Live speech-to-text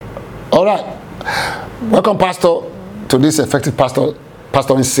All right. Welcome, Pastor, to this Effective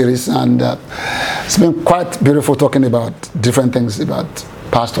Pastoring series. And it's been quite beautiful talking about different things about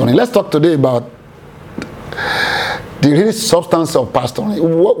pastoring. Let's talk today about the real substance of pastoring.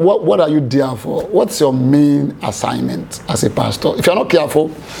 What are you there for? What's your main assignment as a pastor? If you're not careful,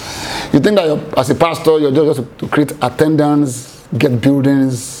 you think that as a pastor, you're just to create attendance, get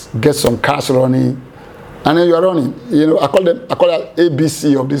buildings, get some cash running, and then you're running. You know, I call it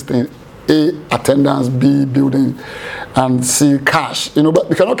ABC of this thing. A, attendance; B, building; and C, cash. You know,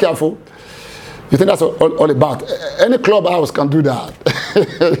 but if you're not careful, you think that's all about. Any clubhouse can do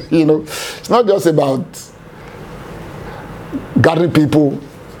that. You know, it's not just about gathering people.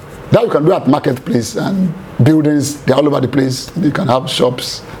 That you can do at marketplace and buildings. They're all over the place. You can have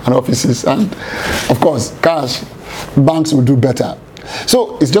shops and offices, and of course, cash. Banks will do better.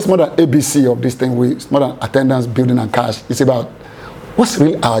 So it's just more than ABC of this thing. It's more than attendance, building, and cash. It's about what's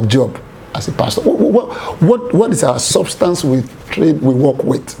really our job as a pastor. What is our substance we work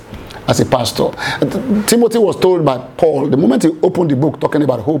with as a pastor? Timothy was told by Paul, the moment he opened the book talking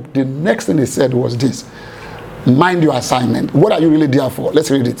about hope, the next thing he said was this: mind your assignment. What are you really there for?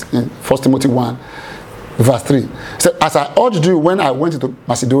 Let's read it in 1 Timothy 1, verse 3. It said, as I urged you when I went into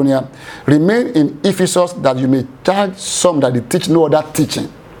Macedonia, remain in Ephesus, that you may charge some that they teach no other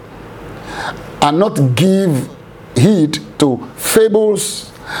teaching, and not give heed to fables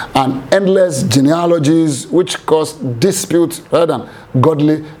and endless genealogies which cause disputes rather than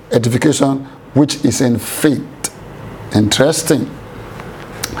godly edification which is in faith. Interesting.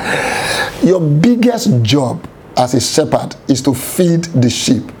 Your biggest job as a shepherd is to feed the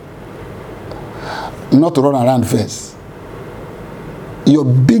sheep, not to run around first. Your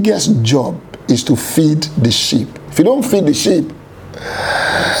biggest job is to feed the sheep. If you don't feed the sheep,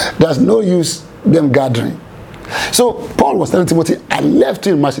 there's no use them gathering. So Paul was telling Timothy, I left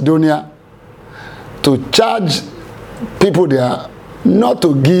you in Macedonia to charge people there not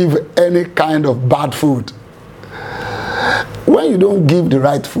to give any kind of bad food. When you don't give the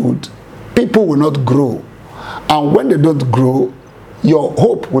right food, people will not grow. And when they don't grow, your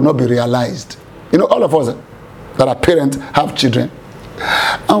hope will not be realized. You know, all of us that are parents have children,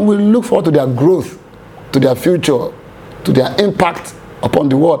 and we look forward to their growth, to their future, to their impact upon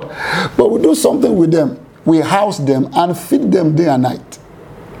the world. But we do something with them. We house them and feed them day and night.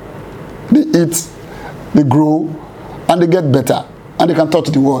 They eat, they grow, and they get better, and they can touch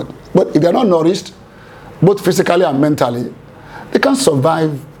the world. But if they're not nourished, both physically and mentally, they can't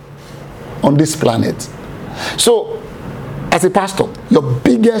survive on this planet. So, as a pastor, your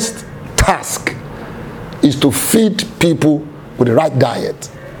biggest task is to feed people with the right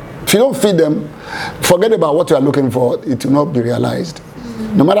diet. If you don't feed them, forget about what you are looking for. It will not be realized.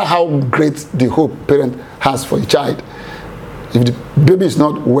 No matter how great the hope parent has for a child, if the baby is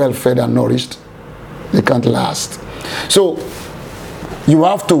not well fed and nourished, they can't last. So you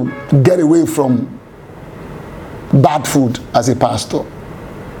have to get away from bad food as a pastor.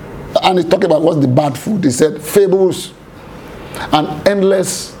 And he talked about what's the bad food. He said fables and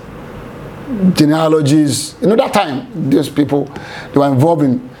endless genealogies. You know, that time, those people, they were involved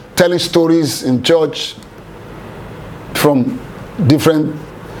in telling stories in church from different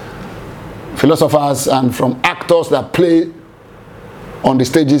philosophers and from actors that play on the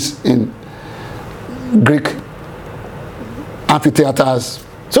stages in Greek amphitheaters.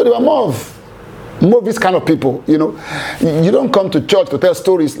 So they were more of movies kind of people, you know. You don't come to church to tell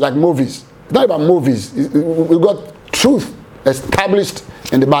stories like movies. It's not about movies. We've got truth established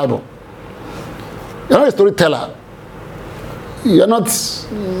in the Bible. You're not a storyteller. You're not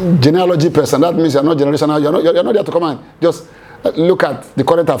genealogy person. That means you're not generational. You're not there to come and just look at the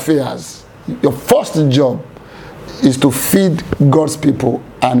current affairs. Your first job is to feed God's people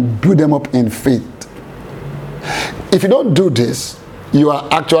and build them up in faith. If you don't do this, you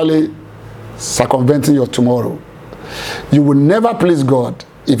are actually circumventing your tomorrow. You will never please God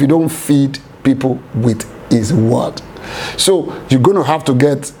if you don't feed people with His word. So you're going to have to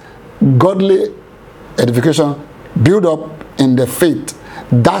get godly edification, build up in the faith.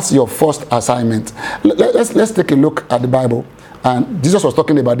 That's your first assignment. Let's take a look at the Bible. And Jesus was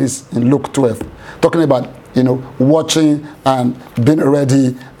talking about this in Luke 12, talking about, you know, watching and being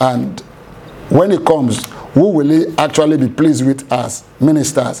ready, and when He comes, who will He actually be pleased with as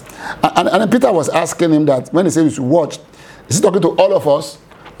ministers? And Peter was asking him that when he says watch, is He talking to all of us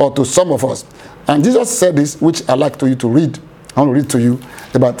or to some of us? And Jesus said this, which I like you to read. I want to read to you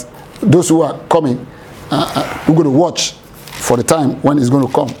about those who are coming. We're going to watch for the time when He's going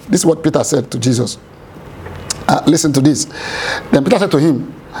to come. This is what Peter said to Jesus. Listen to this. Then Peter said to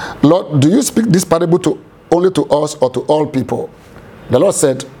Him, Lord, do you speak this parable only to us or to all people? The Lord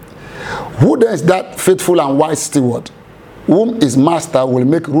said, Who then is that faithful and wise steward, whom his master will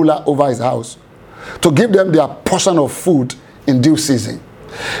make ruler over his house, to give them their portion of food in due season?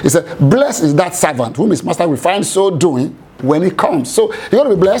 He said, blessed is that servant whom his master will find so doing when he comes. So you're going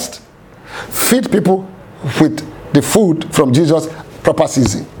to be blessed. Feed people with the food from Jesus' proper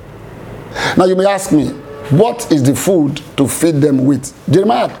season. Now you may ask me, what is the food to feed them with?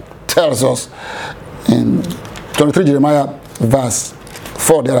 Jeremiah tells us in 23 Jeremiah verse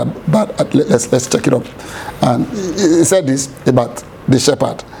 4 there, but let's check it up. And he said this about the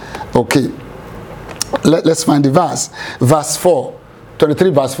shepherd. Okay, let's find the verse. Verse 4, 23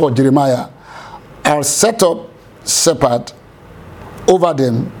 verse 4, Jeremiah. I'll set up shepherd over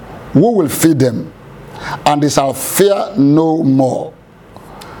them who will feed them, and they shall fear no more,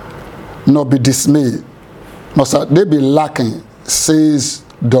 nor be dismayed, nor shall they be lacking, says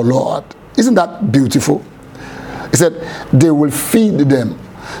the Lord. Isn't that beautiful? He said, they will feed them.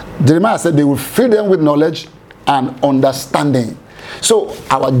 Jeremiah said they will feed them with knowledge and understanding. So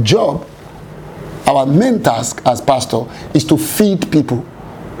our job, our main task as pastor is to feed people.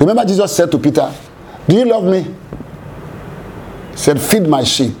 Remember Jesus said to Peter, do you love me? He said, feed my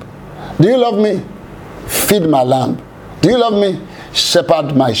sheep. Do you love me? Feed my lamb. Do you love me?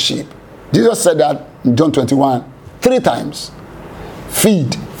 Shepherd my sheep. Jesus said that in John 21, 3 times.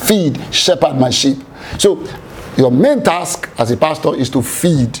 Feed, shepherd my sheep. So your main task as a pastor is to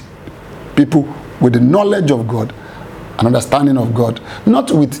feed people with the knowledge of God and understanding of God,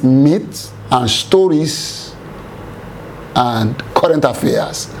 not with myths and stories and current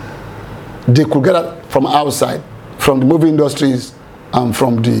affairs. They could get that from outside, from the movie industries and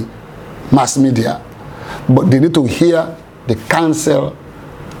from the mass media. But they need to hear the counsel,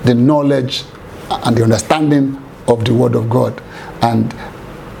 the knowledge, and the understanding of the Word of God. And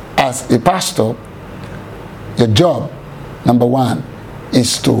as a pastor, your job, number one,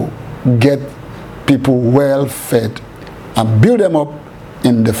 is to get people well fed and build them up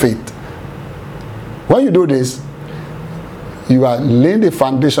in the faith. When you do this, you are laying the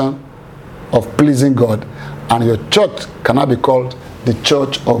foundation of pleasing God, and your church cannot be called the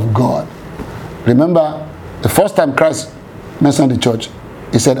church of God. Remember, the first time Christ mentioned the church,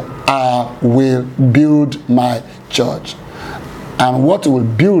 he said, I will build my church. And what will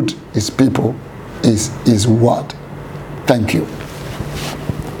build his people is his word. Thank you.